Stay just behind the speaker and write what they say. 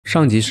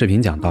上集视频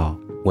讲到，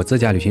我自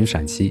驾旅行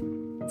陕西，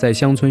在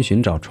乡村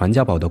寻找传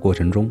家宝的过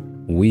程中，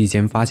无意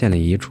间发现了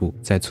一处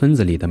在村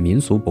子里的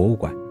民俗博物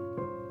馆。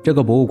这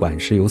个博物馆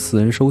是由私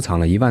人收藏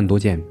了1万多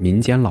件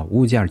民间老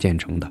物件建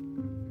成的，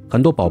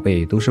很多宝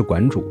贝都是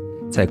馆主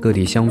在各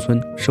地乡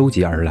村收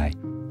集而来，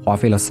花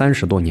费了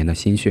30多年的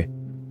心血。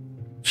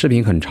视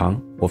频很长，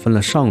我分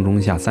了上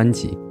中下3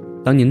集，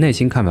当你耐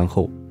心看完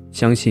后，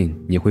相信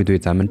你会对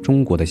咱们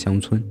中国的乡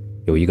村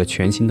有一个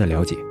全新的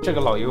了解。这个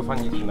老油坊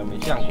你可能没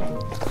见过，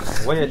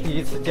我也第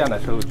一次见的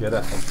时候觉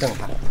得很震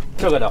撼。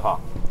这个的话，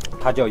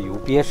它叫油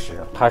砭石，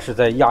它是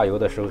在压油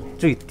的时候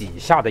最底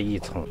下的一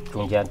层，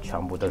中间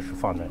全部都是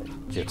放着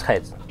这菜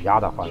籽，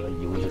压的话油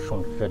就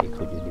顺着这里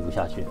头就流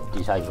下去，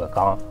底下有个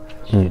缸，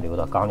就流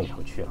到缸里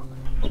头去了。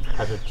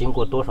它是经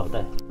过多少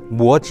代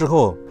磨之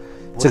后，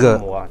这个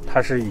磨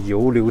它是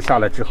油流下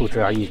来之后，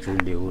这样一直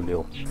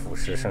流腐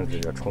蚀，甚至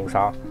要冲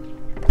刷。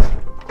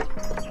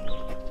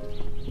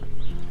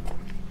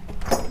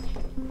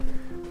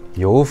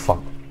油坊，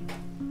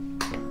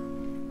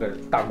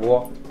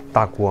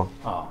大锅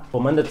啊，我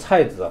们的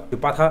菜籽就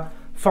把它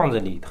放在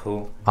里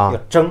头要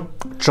蒸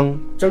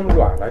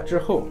软了之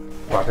后，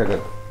把这个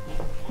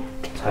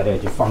材料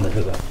就放在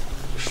这个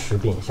石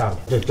柄下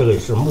面。这个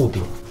是木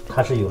柄，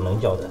它是有棱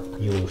角的，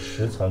有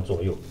10层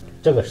左右。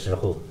这个时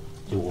候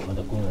就我们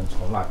的工人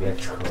从那边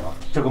扯，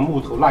这个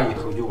木头那一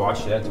头就往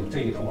起来走，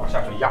这一头往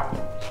下去压。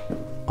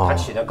它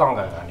起在杠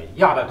杆上里，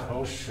压的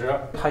同时，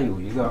它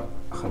有一个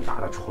很大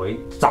的锤，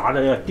砸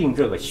着要定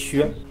这个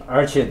靴，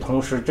而且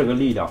同时这个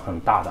力量很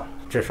大的，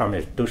这上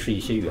面都是一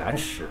些原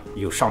石，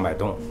有上百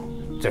吨，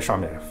在上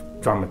面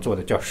专门做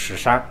的叫石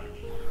山。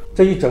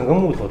这一整个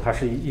木头它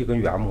是一根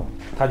原木，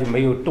它就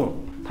没有动，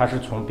它是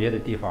从别的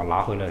地方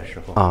拿回来的时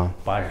候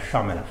把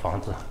上面的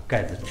房子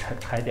盖子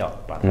拆掉，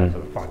把它都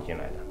放进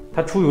来的。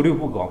它出油率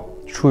不高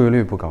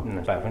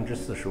，45%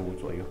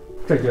左右。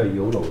这叫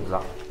油篓子。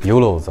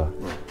油篓子，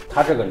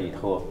它这个里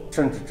头，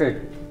甚至这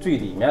最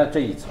里面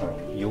这一层，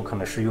有可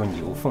能是用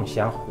牛粪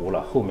先糊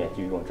了，后面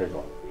就用这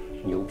种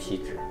牛皮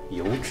纸、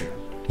油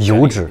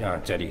纸啊，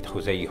这里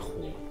头这一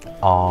糊。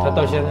它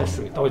到现在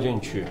水倒进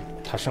去，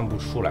它渗不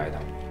出来的。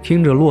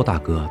听着骆大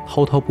哥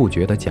滔滔不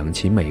绝地讲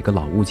起每个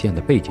老物件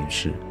的背景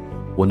时，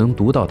我能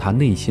读到他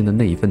内心的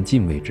那一份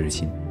敬畏之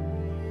心，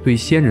对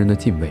先人的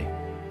敬畏，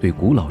对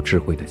古老智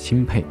慧的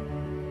钦佩。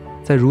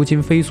在如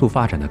今飞速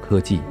发展的科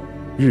技、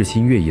日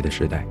新月异的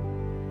时代，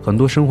很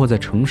多生活在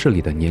城市里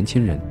的年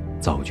轻人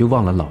早就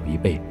忘了老一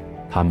辈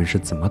他们是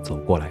怎么走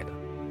过来的。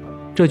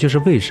这就是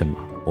为什么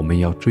我们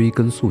要追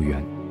根溯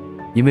源，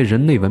因为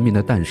人类文明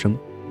的诞生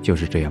就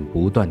是这样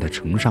不断的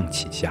承上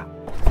启下。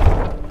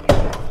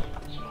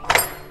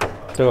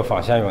这个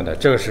纺线用的，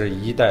这个是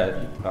1代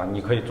啊，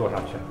你可以坐上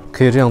去，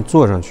可以这样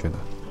坐上去的，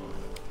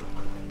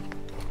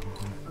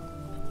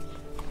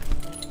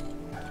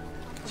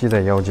系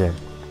在腰间，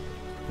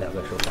两个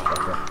手把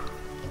到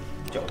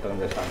这，脚蹬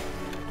在上面，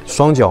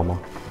双脚吗？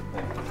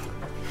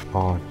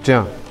哦，这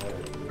样。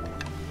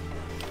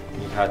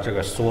你看这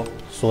个缩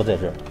在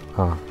这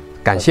儿啊，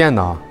赶线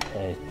的啊。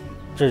哎，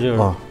这就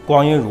是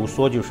光阴如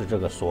梭，就是这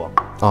个梭。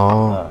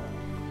哦。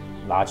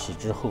拿起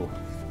之后，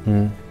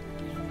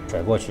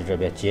拽过去这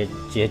边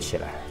接起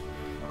来，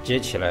就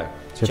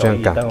这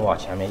样脚一蹬往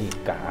前面一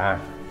赶，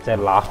再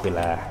拉回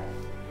来，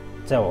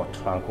再往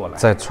穿过来，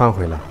再穿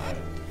回来，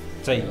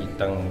再一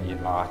蹬一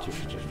拉，就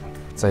是这种。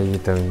再一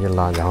蹬一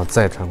拉，然后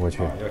再穿过去。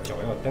脚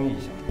要蹬一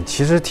下。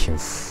其实挺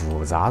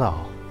复杂的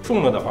啊。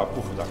重了的话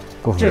不复杂，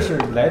这是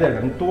来的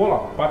人多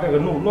了，把这个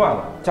弄乱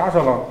了，加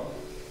上了，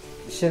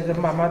现在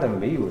慢慢的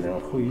没有人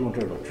会用这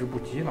种织布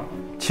机了。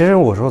其实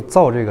我说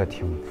造这个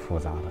挺复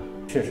杂的，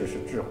确实是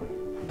智慧，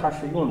它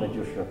是用的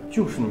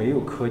就是没有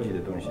科技的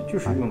东西，就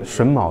是用的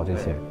榫卯这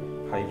些，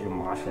还有就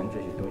麻绳这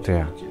些东西。对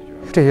呀，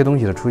这些东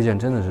西的出现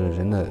真的是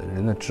人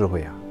的智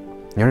慧啊！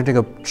你说这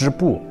个织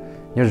布，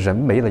你说人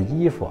没了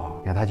衣服啊，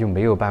你看他就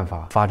没有办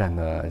法发展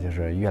的就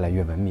是越来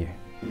越文明。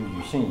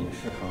女性也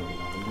是很伟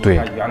大的。对，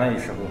她原来的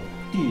时候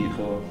地里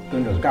头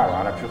跟着干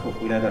完了之后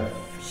回来的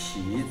洗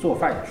衣做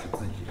饭也是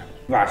自己的，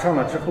晚上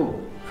了之后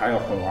还要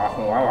哄娃，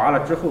哄娃完了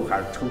之后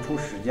还抽出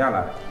时间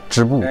来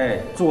织布，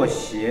做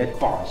鞋、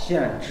纺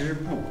线、织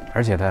布，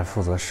而且她还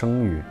负责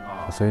生育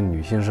所以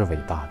女性是伟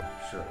大的。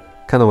是，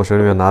看到我手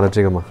里面拿的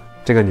这个吗？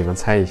这个你们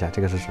猜一下，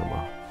这个是什么？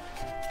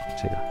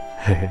这个，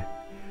嘿嘿，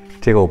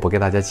这个我不给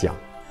大家讲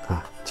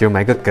啊，就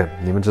埋个梗，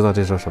你们知道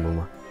这是什么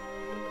吗？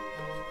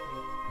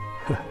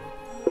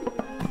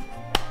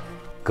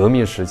革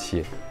命时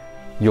期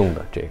用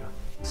的这个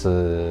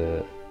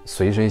是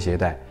随身携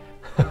带，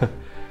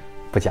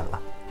不讲了。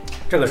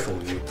这个属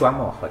于官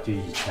帽盒，就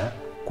以前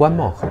官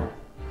帽盒，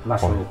那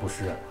时候不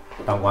是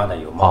当官的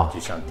有帽，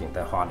就像顶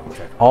戴花翎这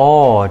种。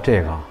哦，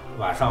这个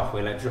晚上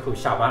回来之后，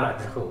下班了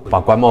之后，把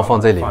官帽放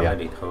在里面，放在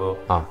里头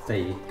啊，再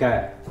一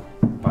盖，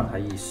把它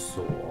一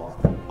锁。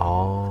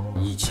哦，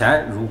以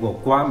前如果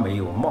官没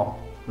有帽，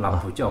那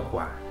不叫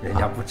官，人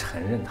家不承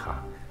认他。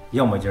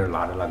要么就是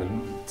拿着那个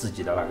自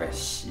己的那个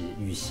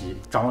玉玺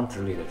章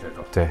之类的这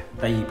种，对，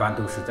但一般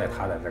都是在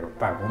他的这个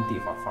办公地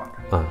方放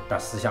着。但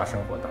私下生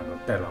活当中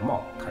戴了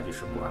帽，他就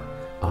是官。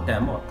不戴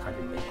帽他就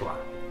没挂，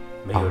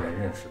没有人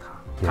认识他。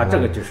他这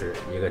个就是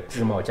一个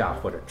制帽架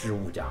或者织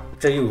物架，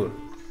这又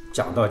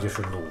讲到就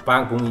是鲁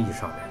班工艺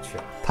上面去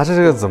了。它是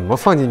这个怎么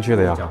放进去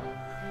的呀？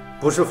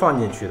不是放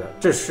进去的，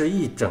这是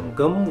一整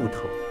个木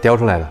头雕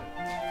出来的，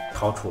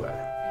掏出来的。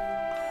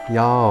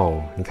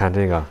哟，你看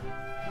这个，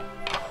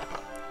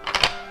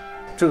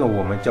这个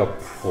我们叫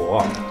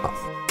婆。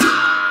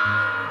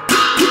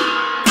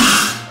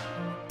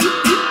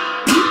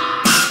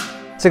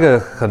这个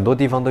很多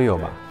地方都有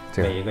吧？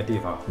每一个地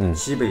方，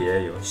西北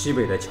也有，西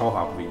北的敲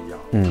法不一样，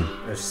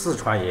四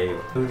川也有，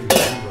都是有一种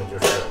就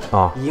是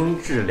音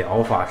质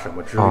疗法什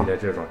么之类的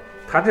这种，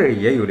它这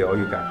也有疗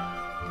愈感。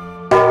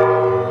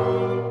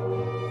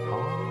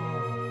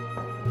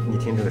你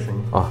听这个声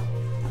音啊，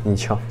你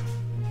敲，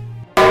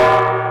它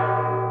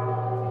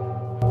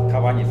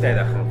把你带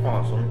得很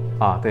放松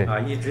啊，对啊，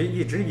一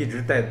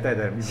直带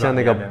在像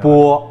那个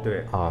波，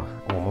对啊，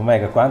我们卖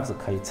个关子，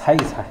可以猜一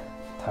猜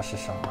它是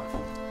什么。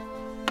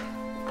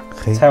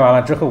猜完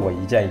了之后，我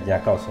一件一件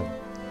告诉你。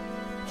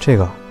这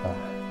个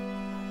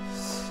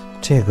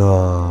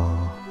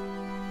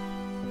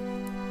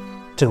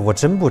这个我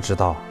真不知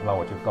道。那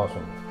我就告诉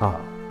你啊，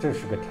这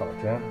是个挑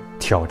针。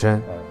挑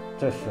针。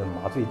这是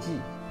麻醉剂。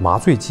麻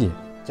醉剂。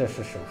这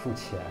是手术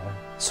钳。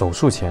手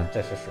术钳。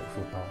这是手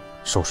术刀。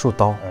手术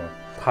刀。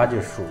它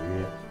就属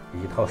于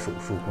一套手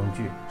术工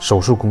具。手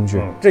术工具。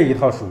这一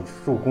套手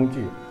术工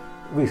具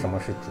为什么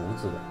是竹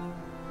子的？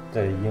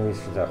这因为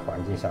是在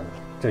环境下面。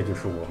这就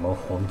是我们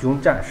红军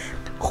战士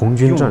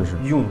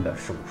用的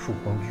手术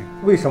工具。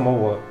为什么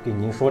我给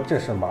您说这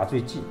是麻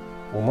醉剂？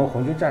我们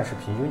红军战士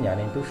平均年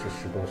龄都是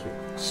10多岁，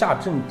下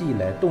阵地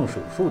来动手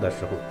术的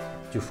时候，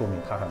就说明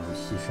他还没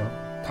牺牲。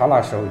他那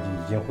时候就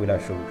已经回来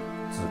的时候，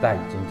子弹已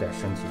经在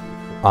身体里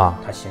头啊，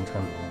它形成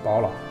脓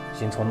包了，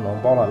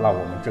那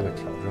我们这个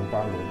挑针把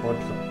脓包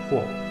挑破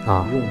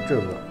啊，用这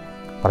个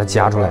把它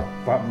夹出来，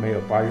把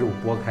肉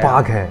剥开，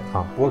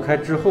剥开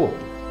之后，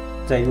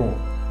再用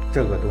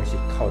这个东西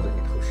套在里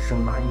头，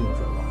生拉硬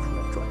转往出来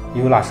转。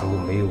因为那时候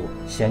没有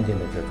先进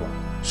的这种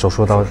手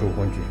术刀、手术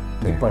工具，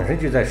你本身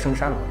就在深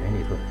山老林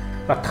里头，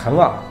那疼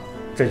啊，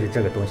这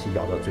个东西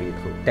咬到嘴里头，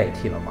代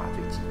替了麻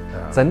醉剂。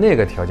在那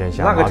个条件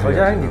下，那个条件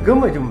下你根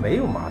本就没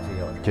有麻醉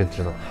药，就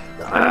知道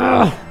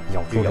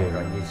咬就咬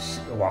着你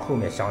往后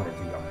面向着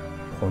就咬着。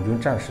红军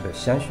战士的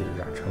鲜血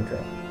染成这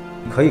样，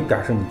可以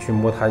感受你去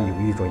摸它有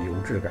一种油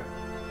质感。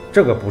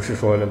这个不是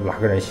说哪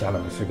个人闲了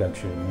没事干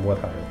去摸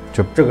它，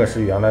就这个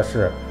是原来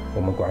是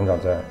我们馆长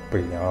在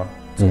北洋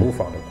走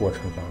访的过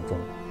程当中，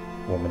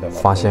我们的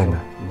发现的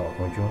老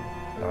红军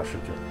当时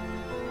就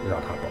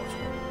让他保存，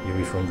因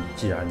为说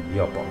既然你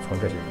要保存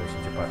这些东西，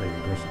就把这些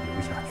东西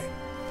留下去。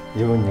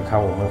因为你看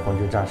我们红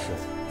军战士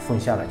奉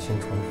献了青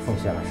春，奉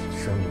献了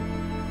生命，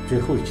最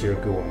后其实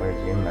给我们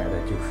迎来的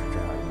就是这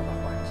样一个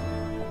环境，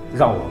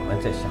让我们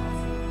在享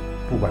福。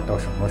不管到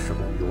什么时候，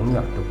永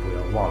远都不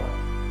要忘了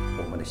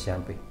我们的先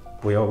辈，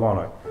不要忘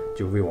了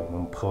就为我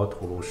们抛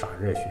头颅洒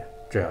热血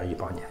这样一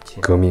帮年轻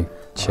人革命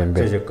前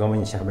辈。这些革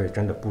命前辈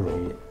真的不容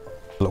易。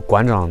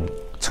馆长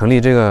成立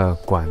这个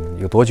馆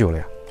有多久了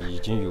呀？已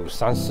经有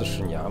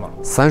30-40年了。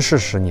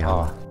30-40年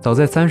了。早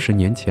在30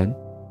年前，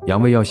杨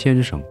卫耀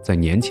先生在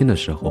年轻的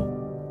时候，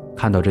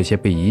看到这些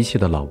被遗弃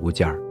的老物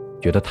件，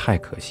觉得太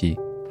可惜，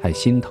太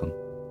心疼，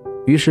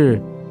于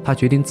是他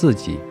决定自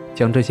己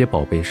将这些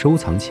宝贝收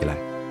藏起来。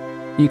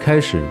一开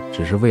始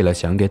只是为了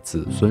想给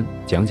子孙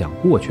讲讲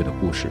过去的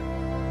故事，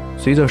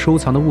随着收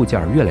藏的物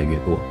件越来越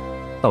多，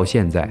到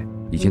现在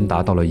已经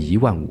达到了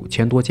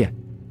15000多件。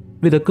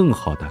为了更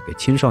好地给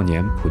青少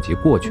年普及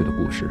过去的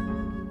故事，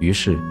于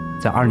是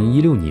在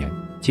2016年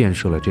建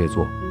设了这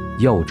座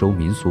耀州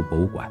民俗博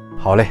物馆。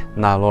好嘞，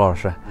那罗老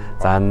师，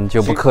咱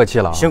就不客气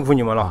了，辛苦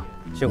你们了，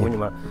辛苦你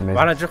们。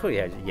完了之后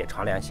也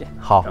常联系。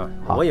好，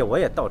我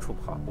也到处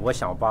跑，我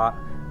想把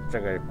这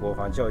个国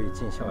防教育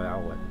尽孝呀，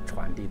我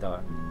传递到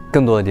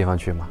更多的地方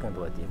去嘛。更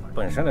多的地方，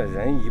本身的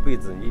人一辈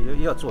子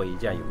要做一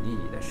件有意义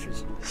的事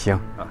情。行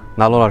啊，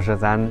那罗老师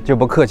咱就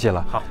不客气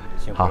了。好，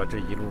辛苦了这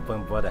一路奔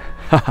波的，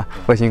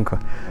不辛苦。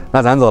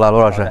那咱走了，罗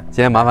老师，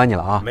今天麻烦你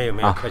了啊。没有，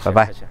客气，拜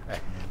拜。哎，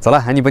走了，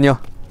安妮波妞，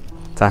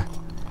咱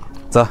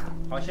走。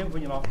好，辛苦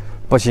你了。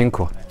不辛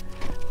苦，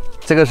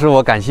这个是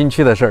我感兴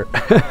趣的事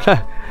儿，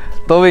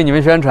多为你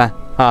们宣传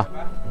啊！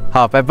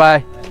好，拜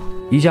拜。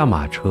一架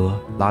马车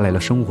拉来了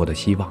生活的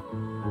希望，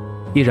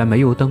一盏煤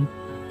油灯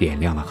点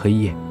亮了黑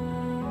夜，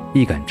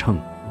一杆秤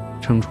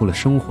称出了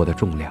生活的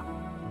重量，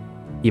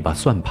一把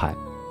算盘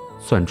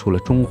算出了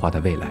中华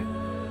的未来。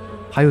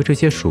还有这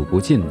些数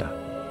不尽的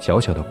小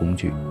小的工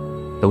具，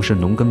都是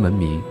农耕文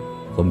明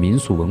和民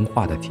俗文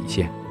化的体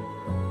现。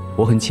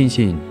我很庆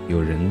幸有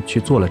人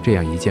去做了这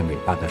样一件伟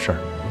大的事儿，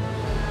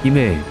因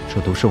为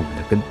这都是我们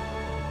的根，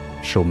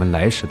是我们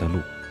来时的路，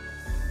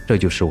这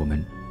就是我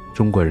们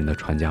中国人的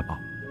传家宝。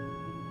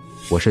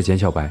我是简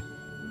小白，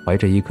怀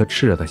着一颗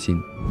炽热的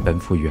心，奔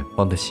赴远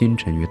方的星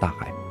辰与大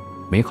海。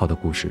美好的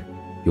故事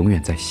永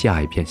远在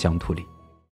下一片乡土里。